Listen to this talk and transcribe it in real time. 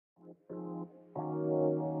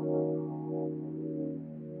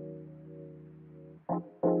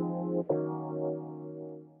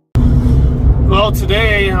Well,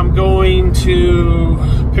 today I'm going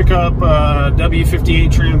to pick up a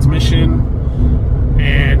W58 transmission,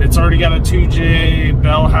 and it's already got a 2J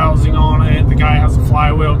bell housing on it. The guy has a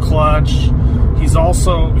flywheel clutch. He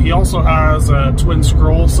also has a twin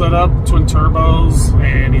scroll setup, twin turbos,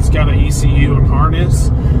 and he's got an ECU and harness.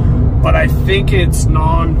 But I think it's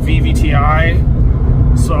non-VVTi,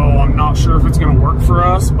 so I'm not sure if it's going to work for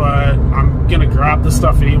us, but I'm going to grab the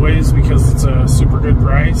stuff anyways because it's a super good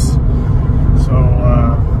price. So,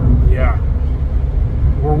 yeah,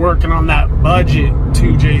 we're working on that budget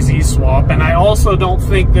 2JZ swap. And I also don't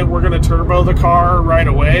think that we're going to turbo the car right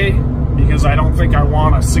away because I don't think I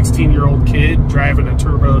want a 16-year-old kid driving a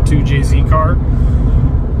turbo 2JZ car.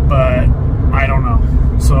 But I don't know.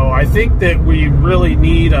 So I think that we really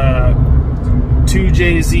need a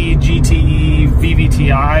 2JZ GTE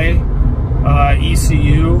VVTi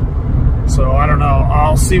ECU. So I don't know.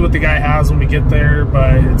 I'll see what the guy has when we get there,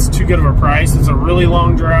 but it's too good of a price. It's a really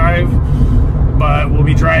long drive, but we'll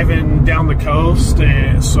be driving down the coast,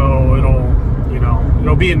 and so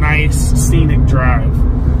it'll be a nice scenic drive.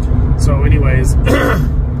 So anyways,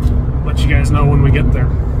 let you guys know when we get there.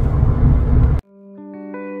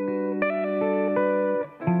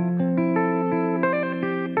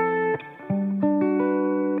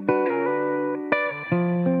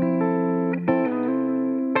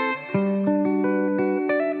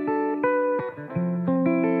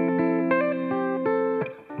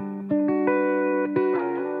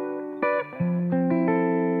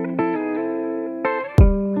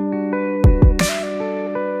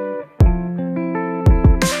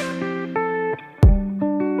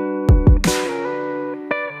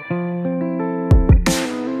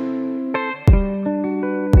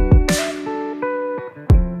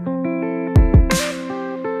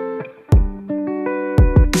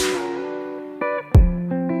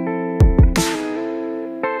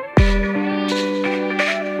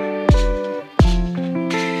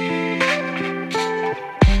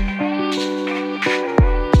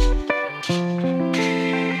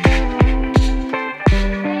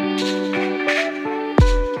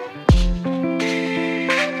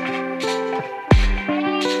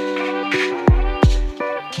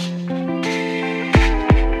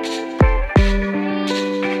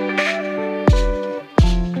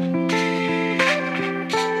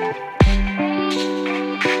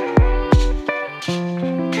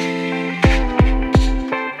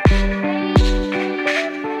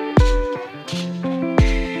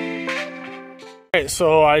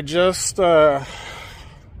 So I just left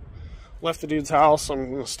the dude's house.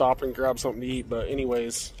 I'm gonna stop and grab something to eat, but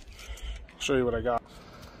anyways, I'll show you what I got.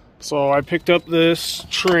 So I picked up this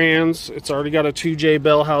trans. It's already got a 2J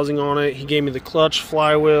bell housing on it. He gave me the clutch,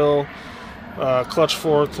 flywheel, clutch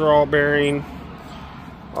fork, throttle bearing.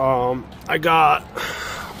 I got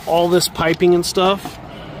all this piping and stuff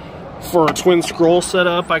for a twin scroll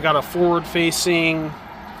setup. I got a forward facing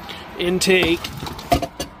intake,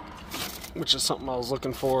 which is something I was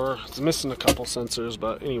looking for. It's missing a couple sensors,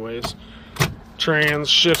 but anyways. Trans,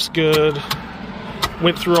 shifts good.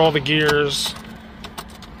 Went through all the gears.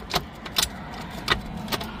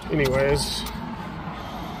 Anyways.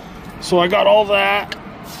 So I got all that.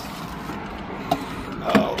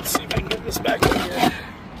 Let's see if I can get this back in here.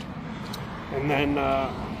 And then,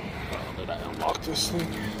 did I unlock this thing?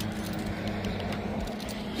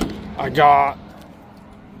 I got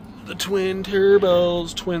the twin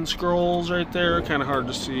turbos, twin scrolls right there, kind of hard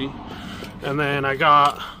to see. And then I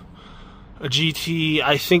got a GT.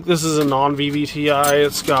 I think this is a non-VVTi.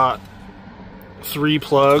 It's got 3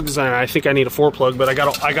 plugs, and I think I need a 4 plug, but I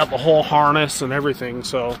got the whole harness and everything.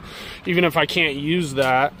 So even if I can't use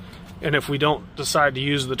that, and if we don't decide to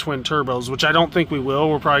use the twin turbos, which I don't think we will,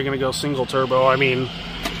 we're probably going to go single turbo. I mean,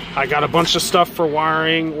 I got a bunch of stuff for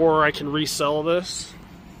wiring, or I can resell this.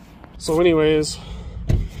 So anyways,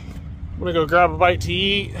 I'm gonna go grab a bite to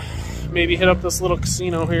eat, maybe hit up this little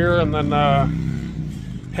casino here, and then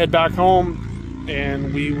head back home,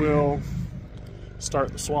 and we will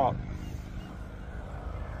start the swap.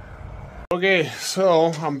 Okay,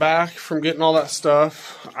 so I'm back from getting all that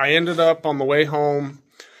stuff. I ended up on the way home,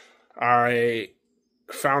 I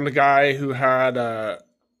found a guy who had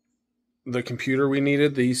the computer we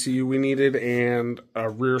needed, the ECU we needed, and a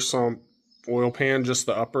rear sump oil pan, just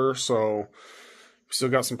the upper. So we still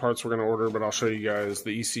got some parts we're going to order, but I'll show you guys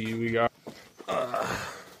the ECU we got.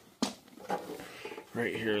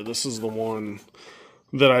 Right here, this is the one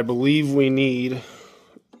that I believe we need.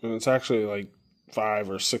 And it's actually like 5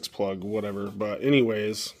 or 6 plug, whatever. But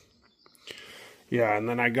anyways, yeah, and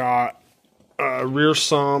then I got rear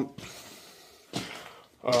sump,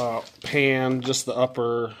 pan, just the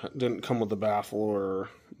upper, didn't come with the baffle or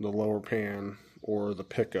the lower pan or the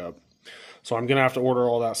pickup. So I'm gonna have to order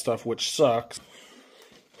all that stuff, which sucks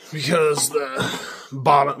because the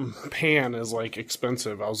bottom pan is like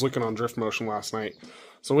expensive. I was looking on Drift Motion last night.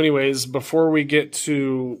 So anyways, before we get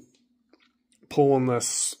to pulling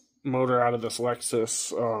this motor out of this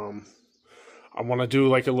Lexus, I want to do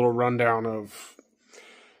like a little rundown of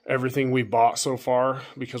everything we bought so far,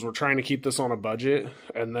 because we're trying to keep this on a budget,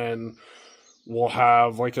 and then we'll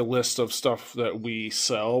have like a list of stuff that we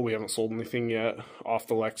sell. We haven't sold anything yet off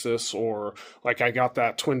the Lexus, or like I got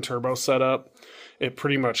that twin turbo set up. It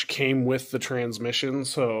pretty much came with the transmission,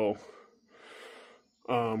 so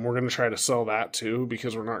we're going to try to sell that too,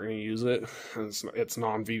 because we're not going to use it. It's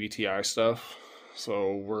non-VVTi stuff.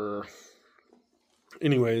 So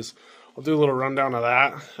anyways, I'll do a little rundown of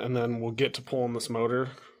that, and then we'll get to pulling this motor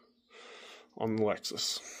on the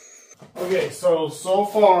Lexus. Okay, so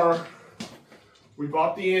far, we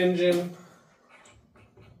bought the engine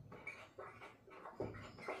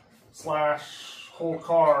 / whole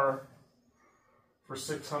car for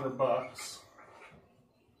 $600.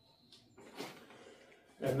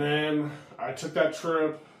 And then I took that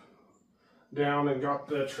trip down and got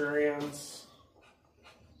the trans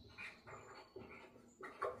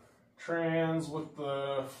with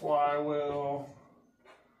the flywheel,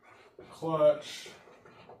 clutch,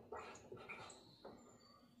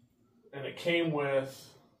 and it came with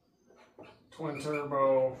twin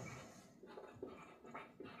turbo,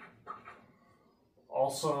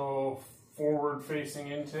 also forward facing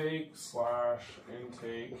intake /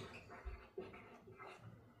 intake.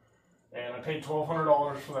 And I paid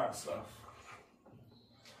 $1,200 for that stuff.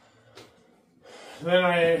 Then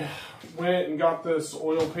I went and got this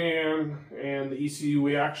oil pan and the ECU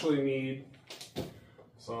we actually need.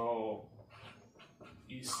 So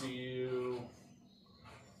ECU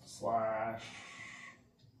 / oil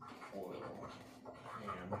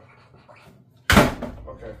pan.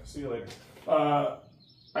 Okay, see you later.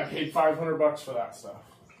 I paid $500 for that stuff,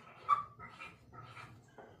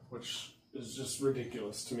 which is just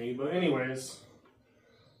ridiculous to me. But anyways,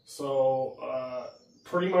 so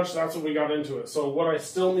pretty much that's what we got into it. So what I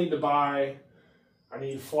still need to buy, I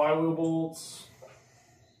need flywheel bolts,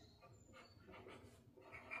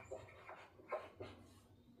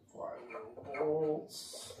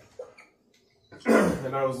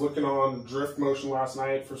 and I was looking on Drift Motion last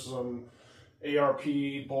night for some ARP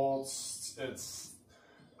bolts. It's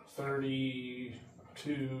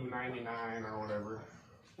 $32.99 or whatever.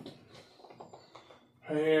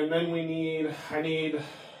 And then I need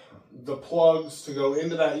the plugs to go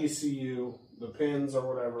into that ECU, the pins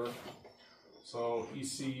or whatever. So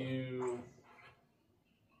ECU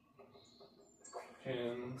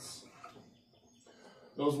pins.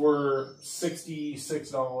 Those were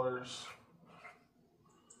 $66.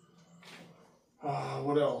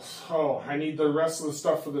 What else? Oh, I need the rest of the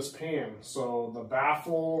stuff for this pan. So the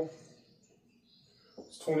baffle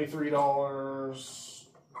is $23.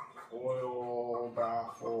 Oil,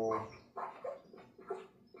 baffle,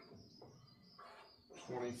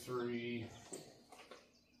 23.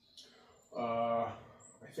 I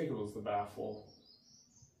think it was the baffle.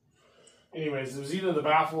 Anyways, it was either the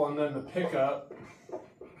baffle, and then the pickup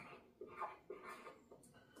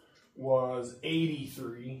was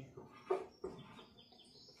 $83.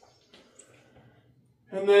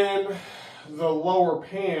 And then the lower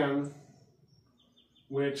pan,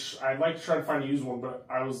 which I'd like to try to find a used one, but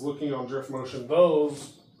I was looking on Drift Motion.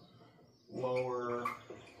 Those lower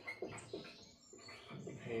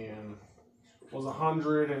pan was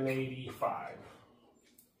 $185,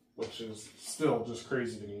 which is still just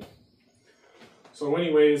crazy to me. So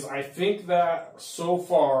anyways, I think that so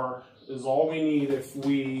far is all we need if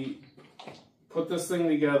we put this thing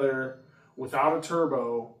together without a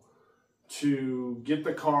turbo to get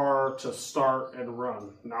the car to start and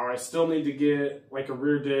run. Now I still need to get like a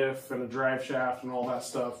rear diff and a drive shaft and all that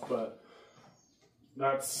stuff, but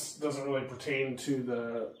that doesn't really pertain to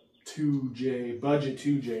the 2J, budget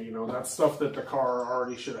 2J, you know, that's stuff that the car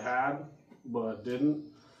already should have had, but didn't.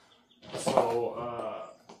 So,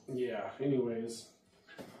 yeah, anyways.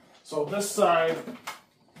 So this side,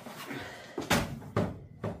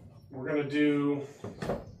 we're gonna do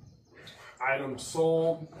items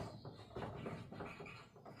sold,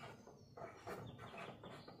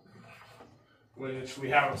 which we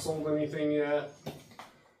haven't sold anything yet.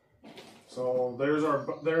 So there's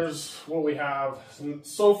what we have.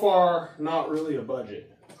 So far, not really a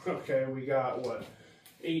budget. Okay, we got what?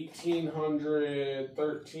 $1,800,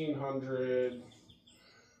 $1,300,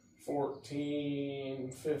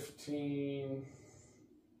 14, 15,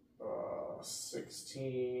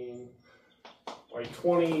 16, like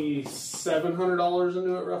 $2,700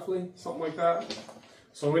 into it roughly, something like that.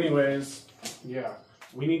 So anyways, yeah,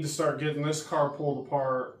 we need to start getting this car pulled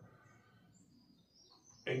apart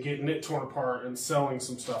and getting it torn apart and selling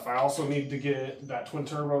some stuff. I also need to get that twin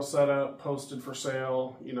turbo setup posted for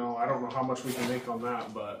sale. You know, I don't know how much we can make on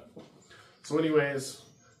that, but so anyways,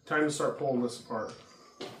 time to start pulling this apart.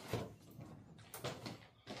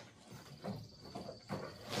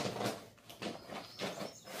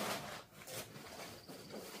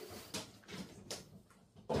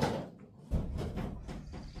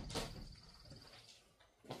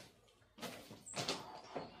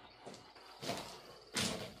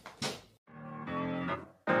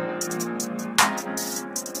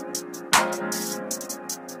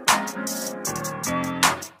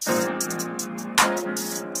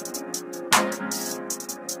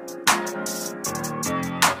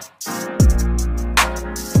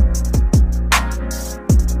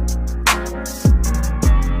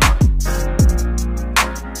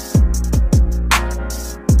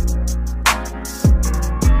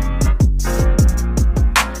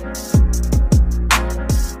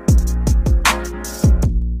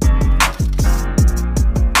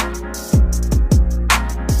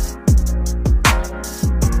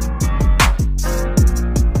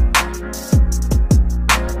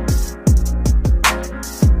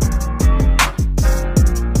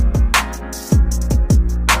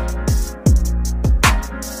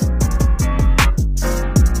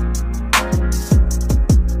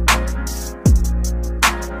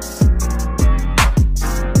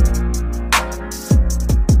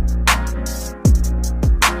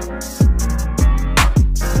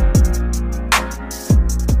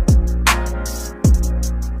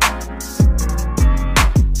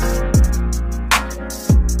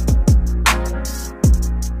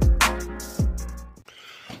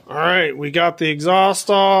 Alright, we got the exhaust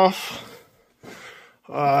off.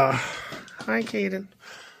 Hi, Caden.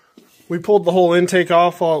 We pulled the whole intake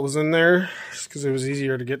off while it was in there, just because it was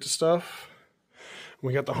easier to get to stuff.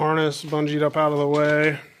 We got the harness bungeed up out of the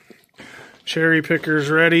way. Cherry picker's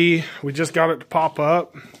ready. We just got it to pop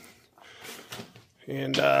up.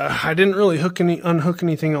 And I didn't really unhook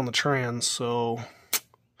anything on the trans, so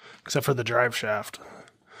except for the drive shaft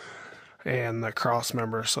and the cross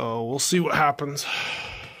member. So we'll see what happens.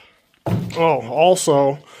 Oh,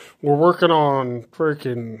 also, we're working on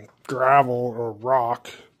freaking gravel or rock.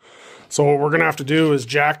 So what we're going to have to do is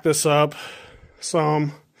jack this up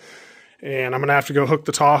some. And I'm going to have to go hook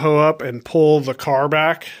the Tahoe up and pull the car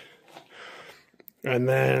back. And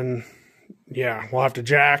then, yeah, we'll have to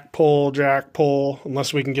jack, pull,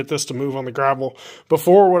 unless we can get this to move on the gravel.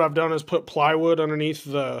 Before, what I've done is put plywood underneath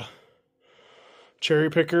the cherry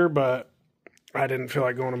picker, but I didn't feel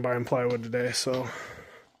like going and buying plywood today, so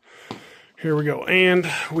here we go. And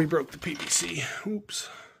we broke the PVC. Oops.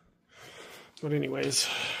 But anyways,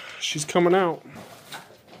 she's coming out.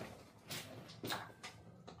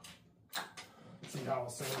 See how I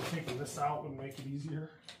was saying taking this out would make it easier.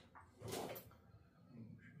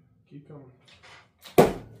 Keep going.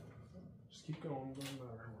 Just keep going. Doesn't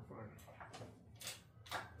matter. We're fine.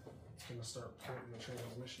 It's gonna start pointing the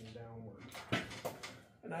transmission downward.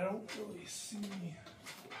 And I don't really see.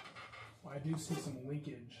 Well, I do see some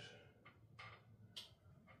leakage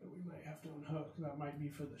that we might have to unhook. That might be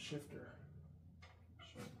for the shifter.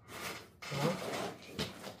 Huh?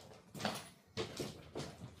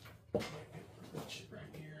 That shit right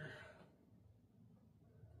here.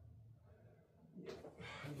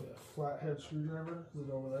 I need a flathead screwdriver. Is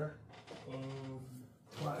it over there?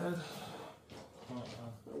 Flathead?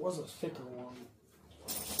 There was a thicker one.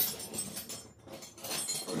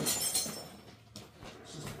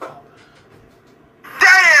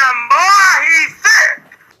 Damn, boy, he's thick!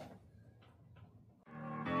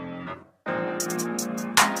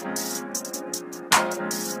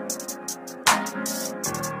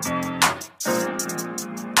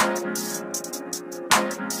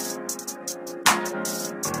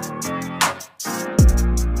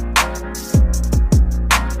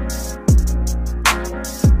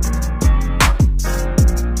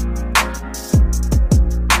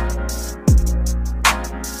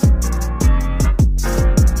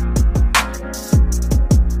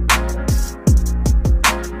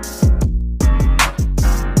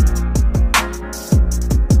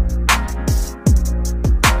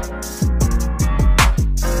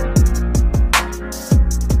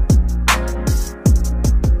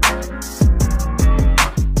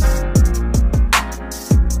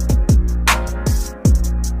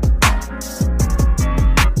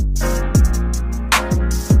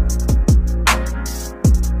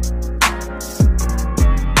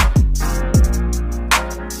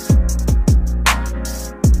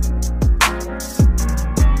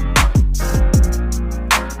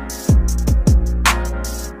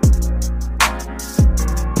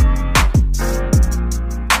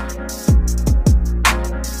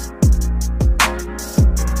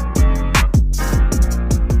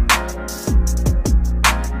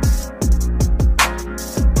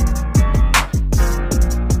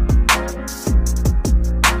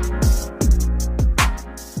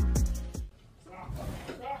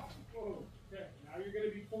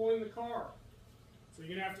 car. So you're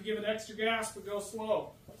going to have to give it extra gas, but go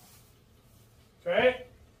slow. Okay?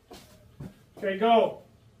 Okay, go.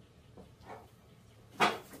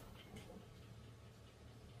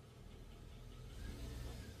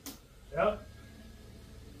 Yep.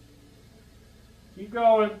 Keep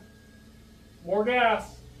going. More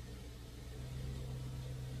gas.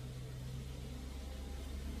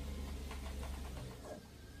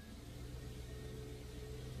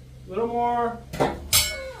 Little more.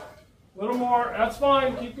 Little more. That's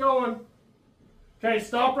fine. Keep going. Okay,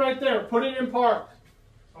 stop right there. Put it in park.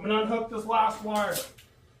 I'm going to unhook this last wire.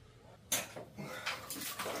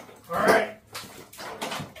 All right.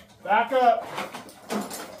 Back up.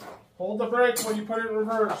 Hold the brake when you put it in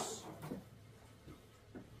reverse.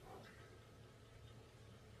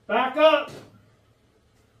 Back up.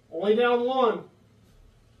 Only down one.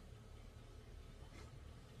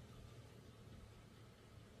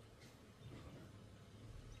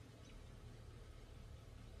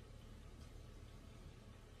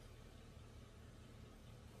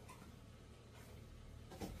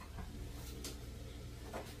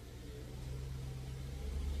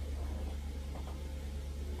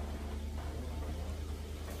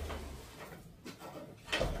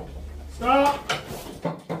 Stop.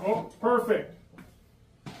 Oh, perfect.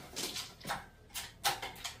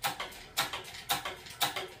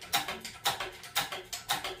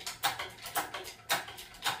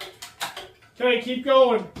 Okay, keep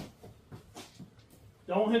going.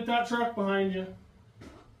 Don't hit that truck behind you.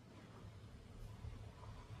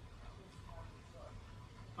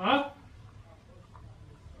 Huh?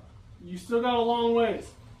 You still got a long ways.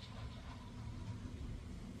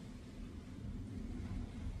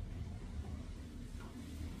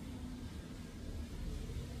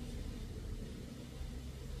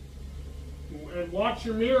 And watch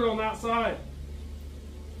your mirror on that side.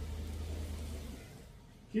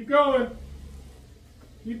 Keep going.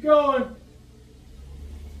 Keep going.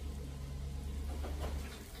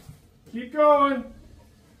 Keep going.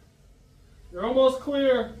 You're almost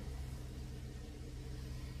clear.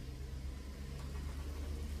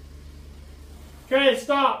 Okay,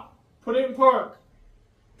 stop. Put it in park.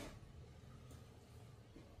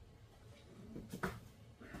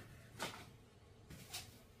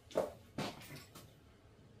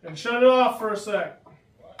 And shut it off for a sec.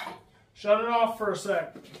 Shut it off for a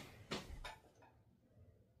sec.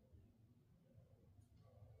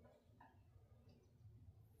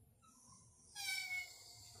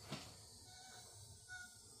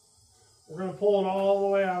 We're going to pull it all the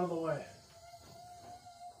way out of the way.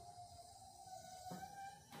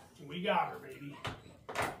 We got her, baby.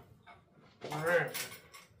 All right.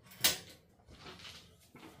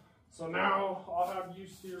 So now I'll have you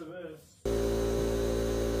steer this.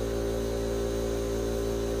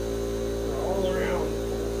 All around.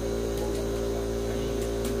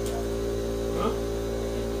 Huh?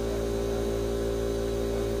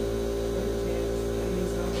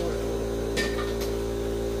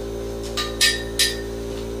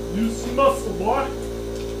 Use some muscle, boy.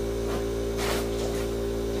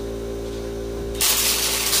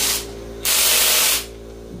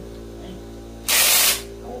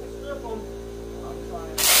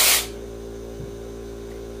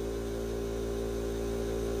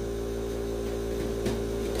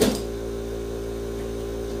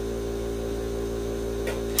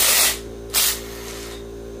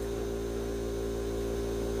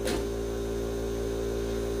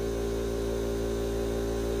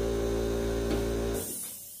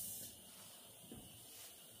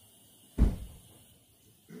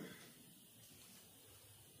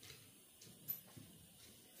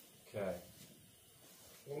 Okay.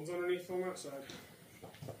 One's underneath on that side.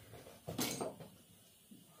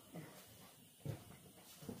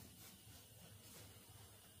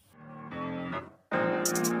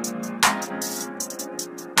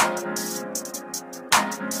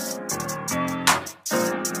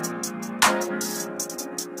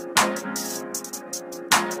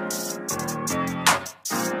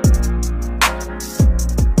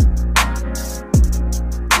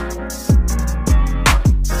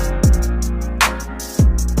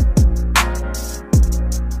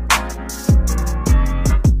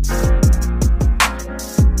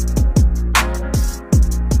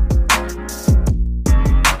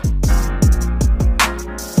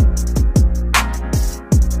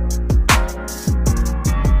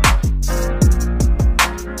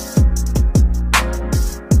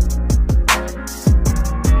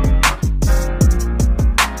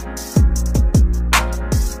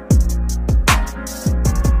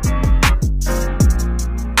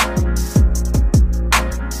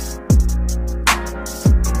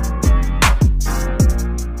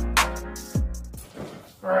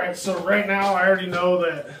 so right now I already know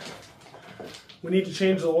that we need to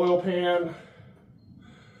change the oil pan.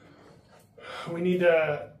 We need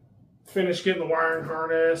to finish getting the wiring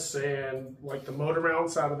harness and like the motor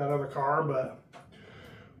mounts out of that other car, but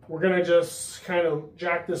we're gonna just kind of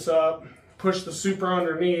jack this up, push the Supra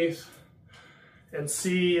underneath, and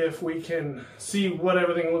see if we can see what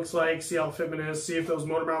everything looks like, see how the fitment is, see if those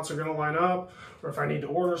motor mounts are gonna line up, or if I need to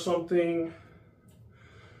order something.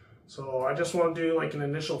 So I just want to do like an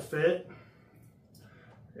initial fit,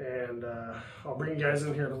 and I'll bring you guys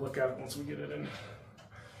in here to look at it once we get it in.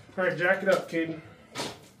 All right, jack it up, Caden.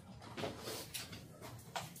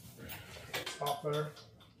 Stop there.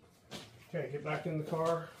 Okay, get back in the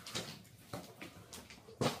car.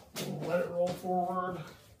 Let it roll forward.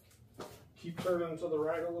 Keep turning to the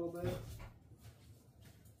right a little bit.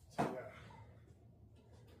 So yeah,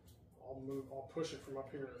 I'll push it from up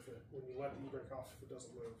here when you let the e-brake off if it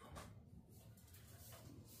doesn't move.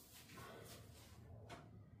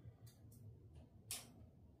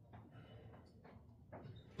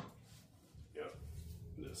 Yep.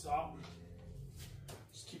 Then stop.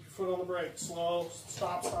 Just keep your foot on the brake. Slow.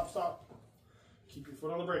 Stop. Stop. Stop. Keep your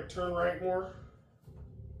foot on the brake. Turn right more.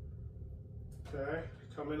 Okay.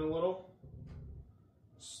 Come in a little.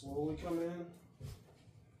 Slowly come in.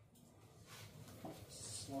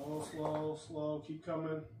 Slow, slow, slow. Keep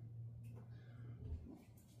coming.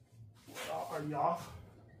 Are you off?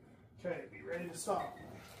 Okay, be ready to stop.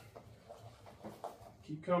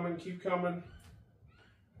 Keep coming, keep coming.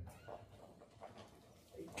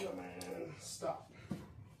 Keep coming. Stop.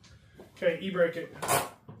 Okay, e-brake it.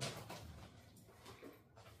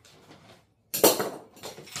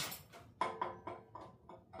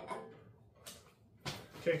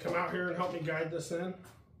 Okay, come out here and help me guide this in.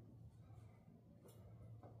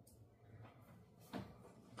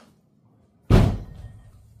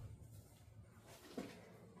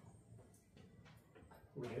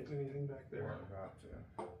 We hitting anything back there? We're about to.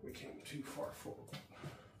 We came too far forward.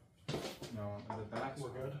 No, the back's We're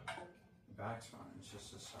good. The back's fine. It's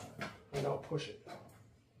just this side. And I'll push it.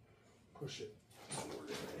 Push it.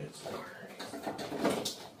 It's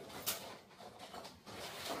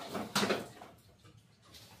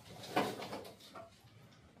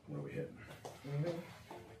what are we hitting? Anything?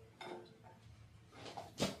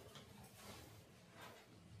 The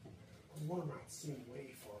water mounts seem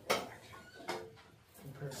way far back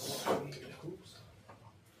compared to what we need. Oops.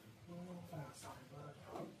 A little fast, bud.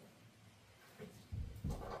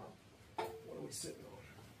 What are we sitting on?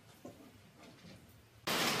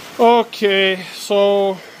 Okay,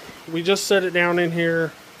 so we just set it down in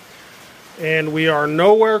here and we are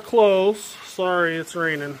nowhere close. Sorry, it's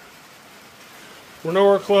raining. We're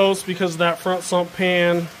nowhere close because of that front sump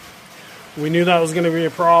pan. We knew that was going to be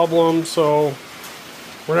a problem, so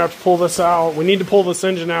we're going to have to pull this out. We need to pull this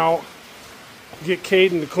engine out, get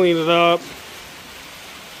Caden to clean it up.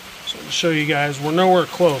 So to show you guys, we're nowhere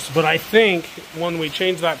close. But I think when we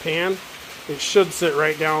change that pan, it should sit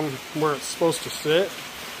right down where it's supposed to sit.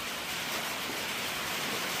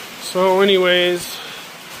 So anyways,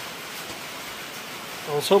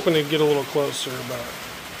 I was hoping to get a little closer, but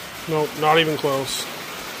nope, not even close.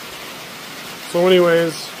 So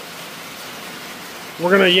anyways, we're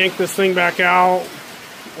going to yank this thing back out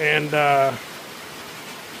and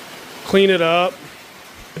clean it up.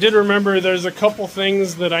 I did remember there's a couple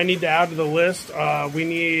things that I need to add to the list. We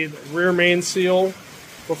need rear main seal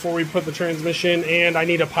before we put the transmission, and I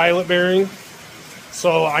need a pilot bearing.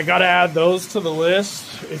 So I got to add those to the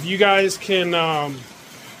list. If you guys can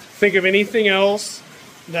think of anything else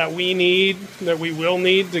that we will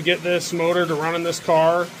need to get this motor to run in this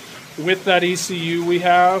car with that ECU we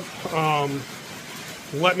have,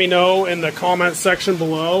 let me know in the comment section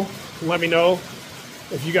below. Let me know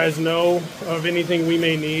if you guys know of anything we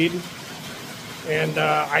may need. And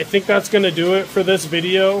I think that's going to do it for this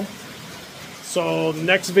video. So the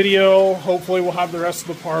next video, hopefully we'll have the rest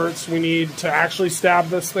of the parts. We need to actually stab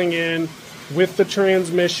this thing in with the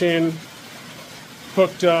transmission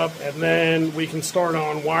hooked up, and then we can start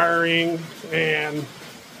on wiring, and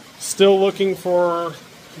still looking for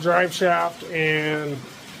drive shaft and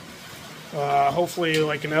hopefully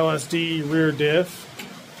like an LSD rear diff.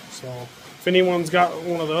 So if anyone's got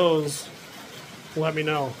one of those, let me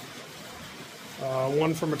know.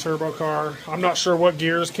 One from a turbo car. I'm not sure what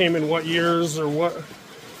gears came in what years or what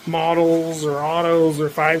models or autos or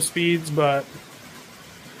 5-speeds, but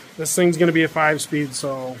this thing's going to be a 5-speed,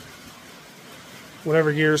 so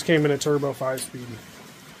whatever gears came in a turbo 5-speed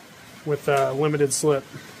with limited slip,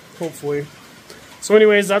 hopefully. So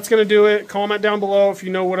anyways, that's going to do it. Comment down below if you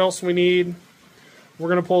know what else we need. We're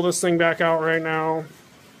going to pull this thing back out right now.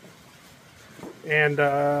 And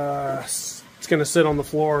it's going to sit on the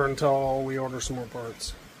floor until we order some more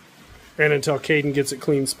parts. And until Caden gets it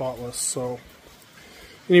clean, spotless. So,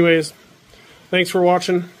 anyways, thanks for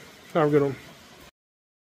watching. Have a good one.